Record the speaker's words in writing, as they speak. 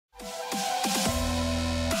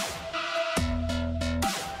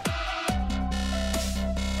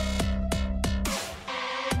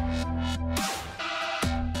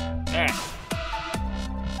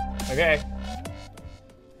Okay.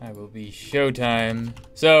 I will be showtime.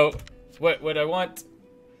 So, what I want...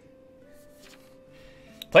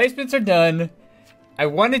 Placements are done. I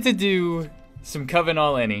wanted to do some Coven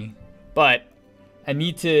All Any, but I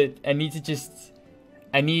need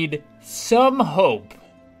some hope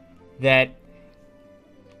that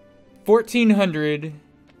 1400,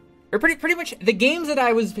 or pretty much the games that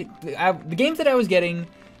I was getting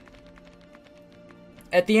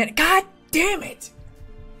at the end. God damn it!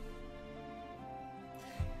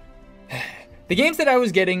 The games that I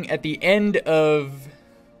was getting at the end of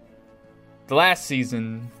the last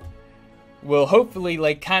season will hopefully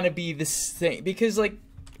like kind of be the same, because like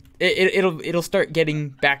it'll start getting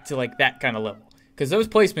back to like that kind of level, because those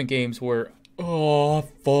placement games were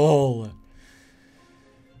awful.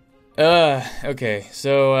 Okay,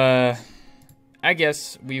 so I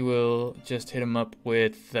guess we will just hit him up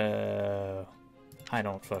with I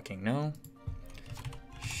don't fucking know.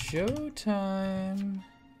 Showtime.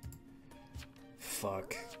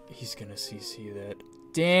 Fuck, he's gonna CC that.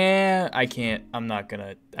 Damn, I can't.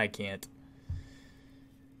 I can't.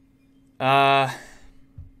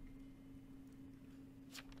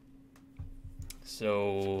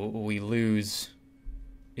 So we lose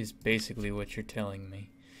is basically what you're telling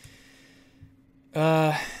me.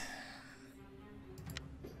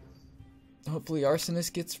 Hopefully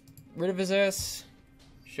Arsonist gets rid of his ass.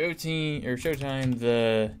 Showtime,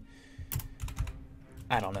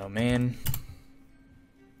 I don't know, man.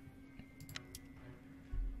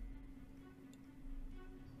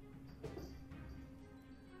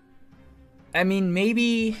 I mean,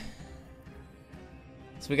 maybe...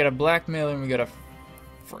 So we got a Blackmailer and we got a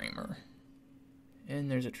Framer.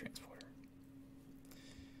 And there's a Transporter.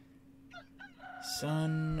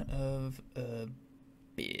 Son of a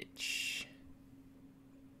bitch.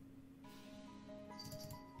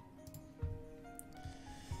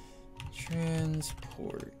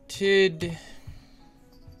 Transported.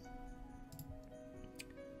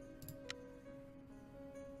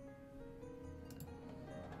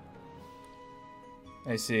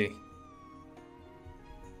 I see.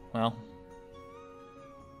 Well.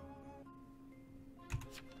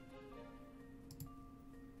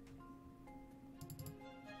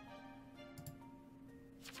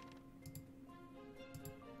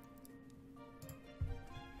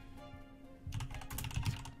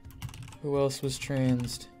 Who else was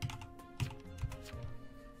transed?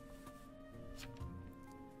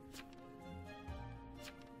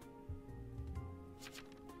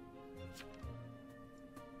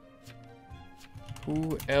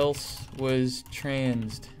 Who else was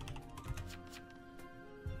transed?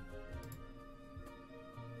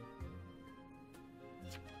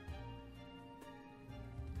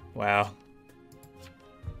 Wow.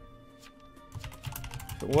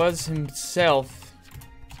 If it was himself,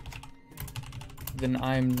 then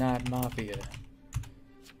I'm not Mafia.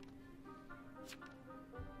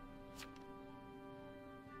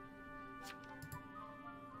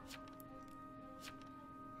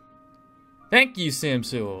 Thank you,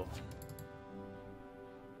 Samsul.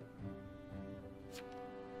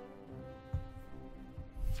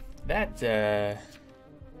 That,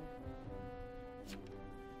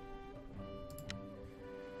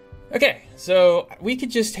 Okay, so we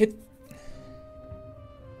could just hit...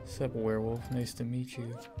 What's up, werewolf? Nice to meet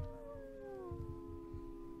you.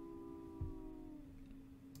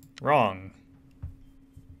 Wrong.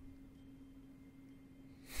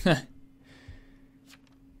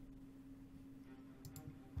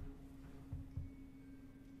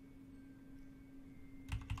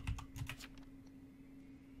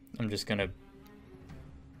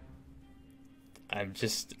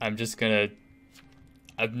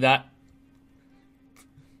 I'm not...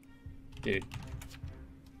 Dude.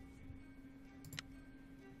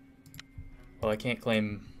 Well, I can't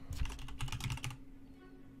claim...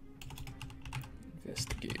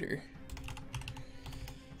 Investigator.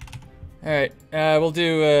 Alright, we'll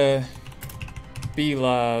do,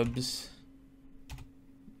 B-Lobs.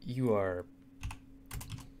 You are...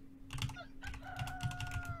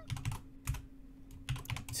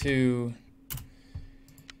 Two...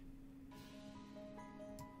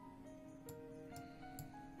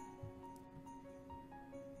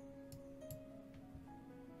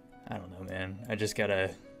 I don't know, man. I just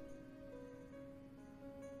gotta...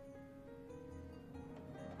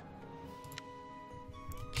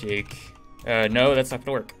 Jake. No, that's not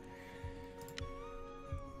gonna work.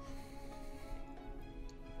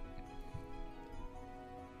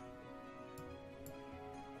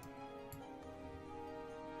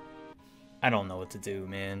 I don't know what to do,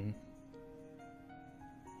 man.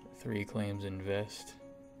 3 claims invest.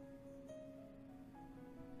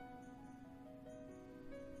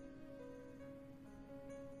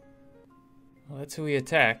 Well, that's who we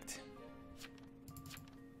attacked.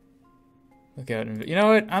 Look out! You know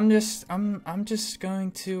what? I'm just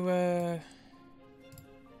going to.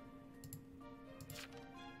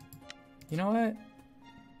 You know what?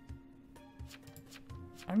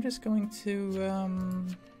 I'm just going to.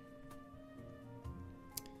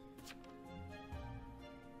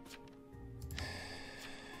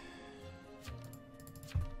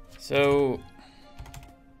 So.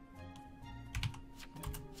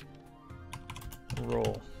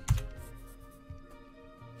 Roll.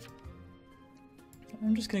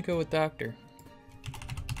 I'm just gonna go with Doctor.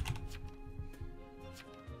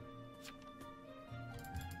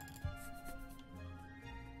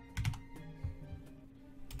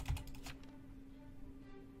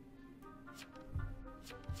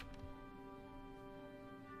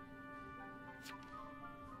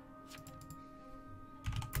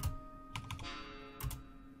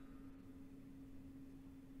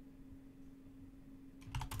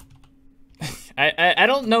 I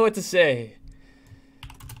don't know what to say.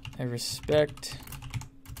 I respect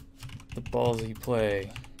the ballsy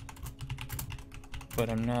play, but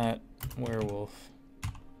I'm not werewolf.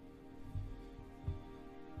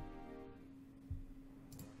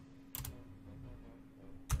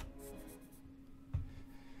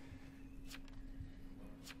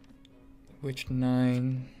 Which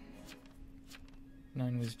 9?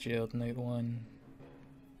 9 was jailed night 1.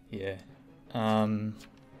 Yeah.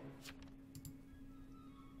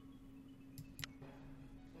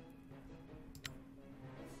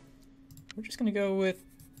 We're just gonna go with,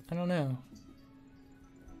 I don't know.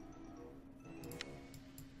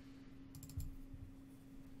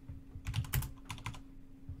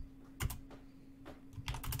 I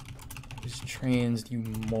was trans, you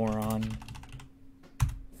moron.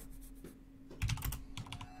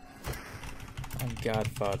 I'm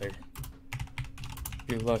Godfather.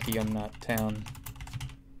 You're lucky I'm not town.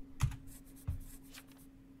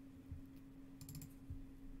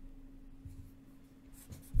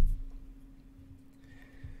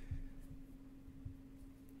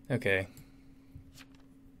 Okay.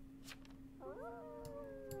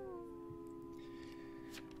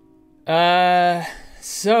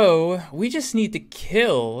 So we just need to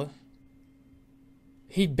kill.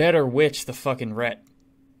 He'd better witch the fucking ret.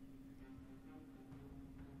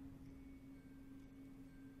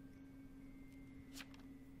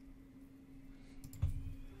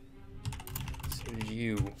 So did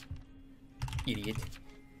you, idiot.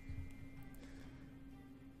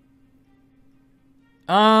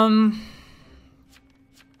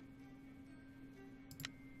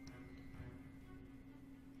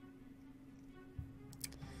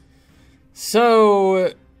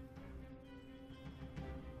 So,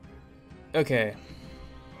 okay.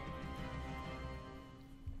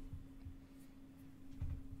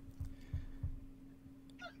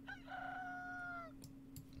 What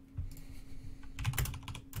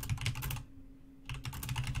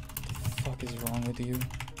the fuck is wrong with you?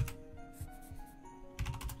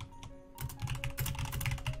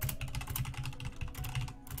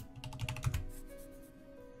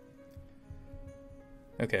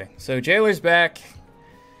 Okay, so Jailer's back.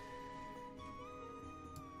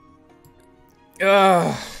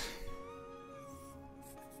 Ugh.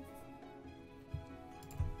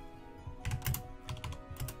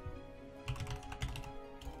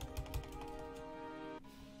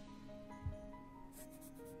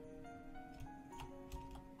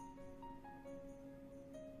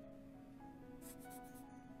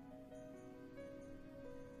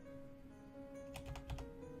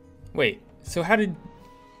 Wait, so how did...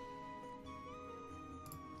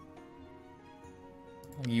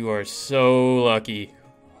 You are so lucky.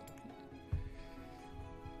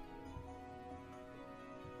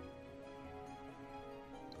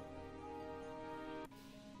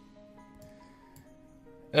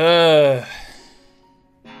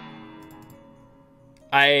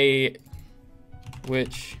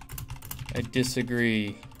 I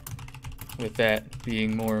disagree with that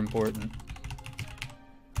being more important.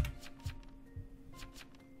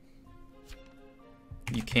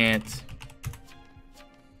 You can't.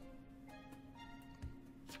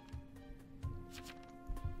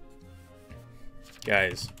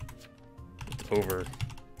 Guys, it's over.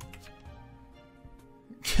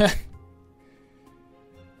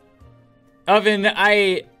 Oven,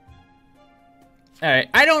 alright,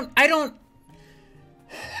 I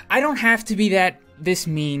don't have to be this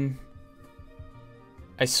mean.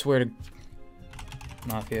 I swear to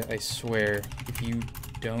Mafia, I swear, if you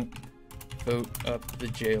don't vote up the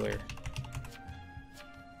Jailer.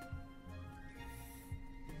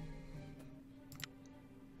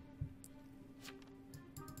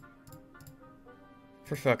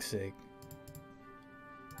 For fuck's sake.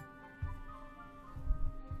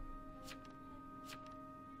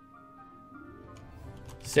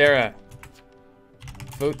 Sarah.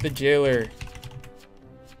 Vote the jailer.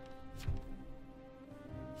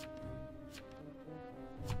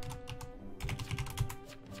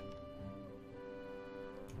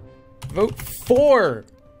 Vote for.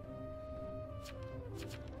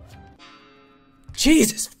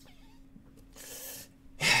 Jesus.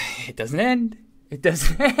 It doesn't end. It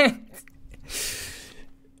doesn't end.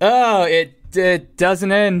 Oh, it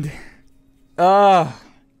doesn't end. Oh.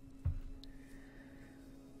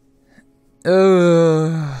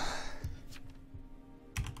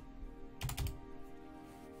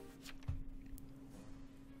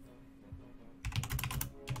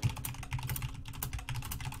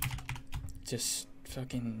 Just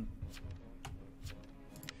fucking.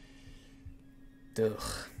 Ugh.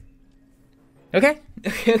 Okay.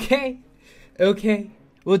 Okay.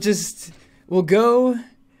 We'll go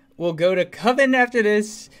to Coven after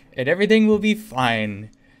this, and everything will be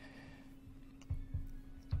fine.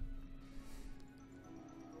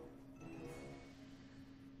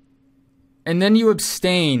 And then you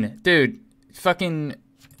abstain. Dude, fucking.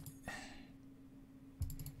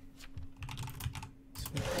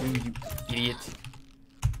 You idiot.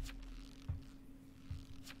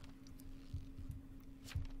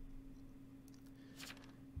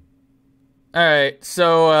 Alright,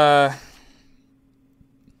 so,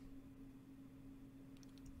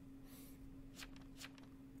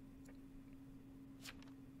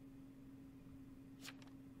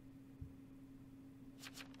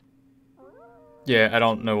 yeah, I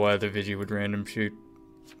don't know why the Vigi would random shoot.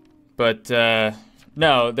 But,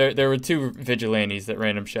 no, there were two vigilantes that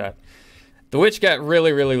random shot. The witch got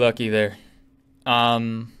really, really lucky there.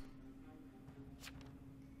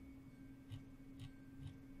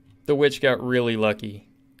 The witch got really lucky.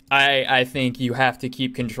 I think you have to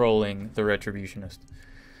keep controlling the retributionist.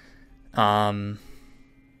 I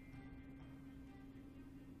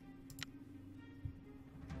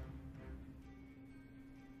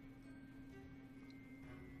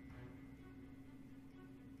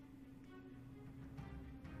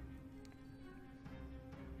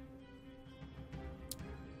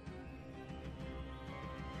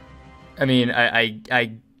mean,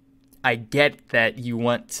 I get that you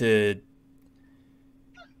want to.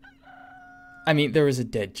 I mean, there was a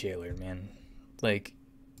dead jailer, man. Like,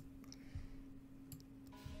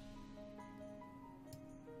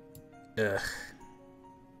 ugh.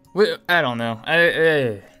 I don't know.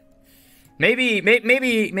 Maybe I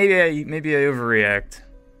overreact.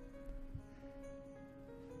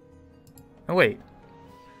 Oh wait.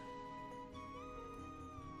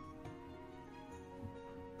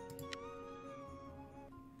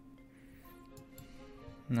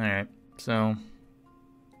 Alright, so.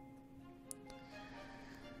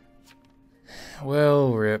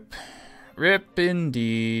 Well, rip. Rip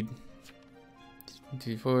indeed.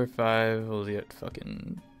 2, 4, 5, we'll get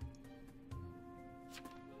fucking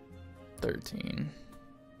 13.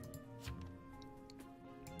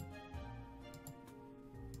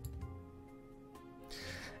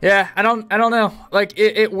 Yeah, I don't know. Like,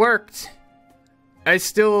 it worked. I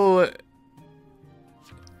still.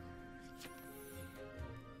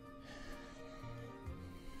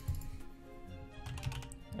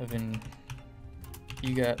 Evan,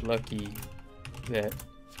 you got lucky that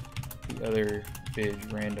the other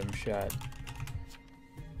Vig random shot.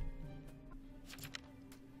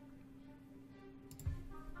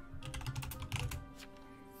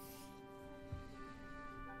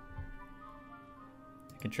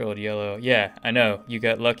 Controlled yellow. Yeah, I know. You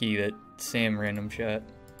got lucky that Sam random shot.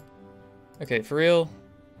 Okay, for real?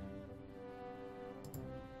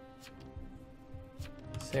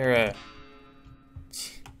 Sarah.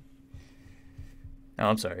 Oh,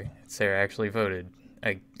 I'm sorry. Sarah actually voted.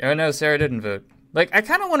 Oh no, Sarah didn't vote. Like, I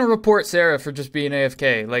kind of want to report Sarah for just being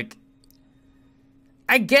AFK. Like,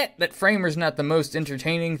 I get that Framer's not the most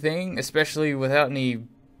entertaining thing, especially without any.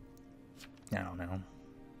 I don't know.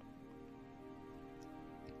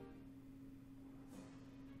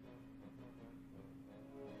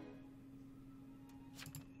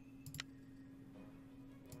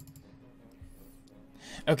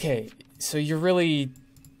 Okay, so you're really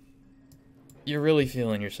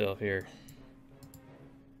feeling yourself here.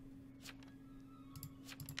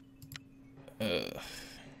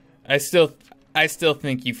 I still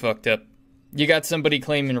think you fucked up. You got somebody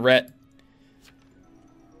claiming Rhett.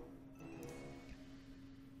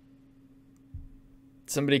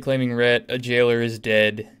 Somebody claiming Rhett. A jailer is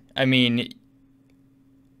dead. I mean,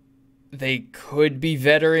 they could be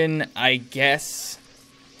veteran, I guess.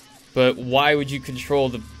 But why would you control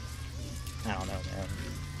the... I don't know, man.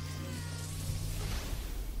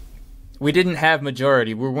 We didn't have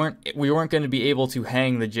majority. We weren't going to be able to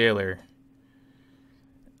hang the jailer.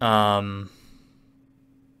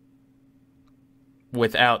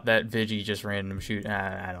 Without that Vigi just random shoot.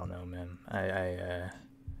 I don't know, man. I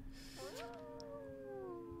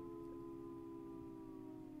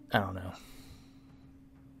don't know.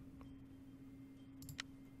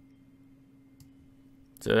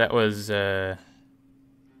 So that was,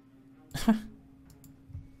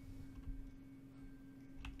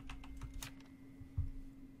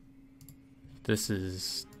 this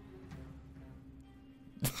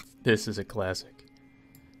is a classic.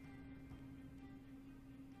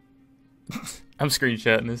 I'm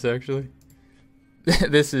screenshotting this, actually.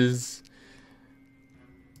 This is...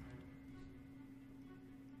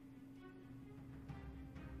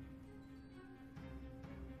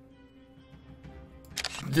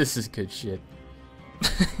 This is good shit.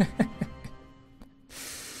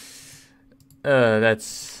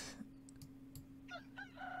 That's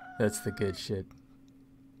the good shit.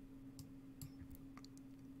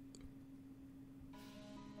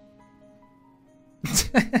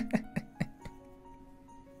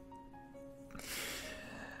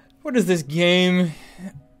 What is this game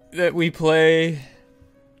that we play?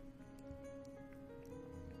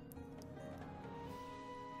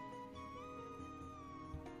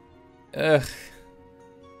 Ugh.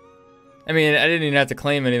 I mean, I didn't even have to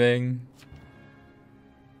claim anything.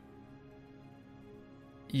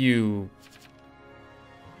 You...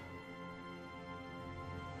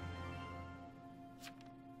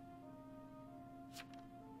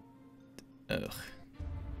 Ugh.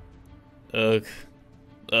 Ugh.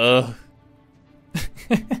 Ugh.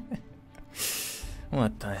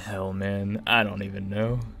 What the hell, man? I don't even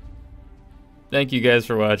know. Thank you guys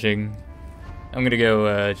for watching. I'm gonna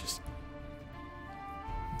go, just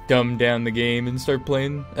dumb down the game and start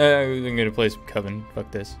playing. I'm gonna play some Coven.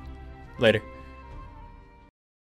 Fuck this. Later.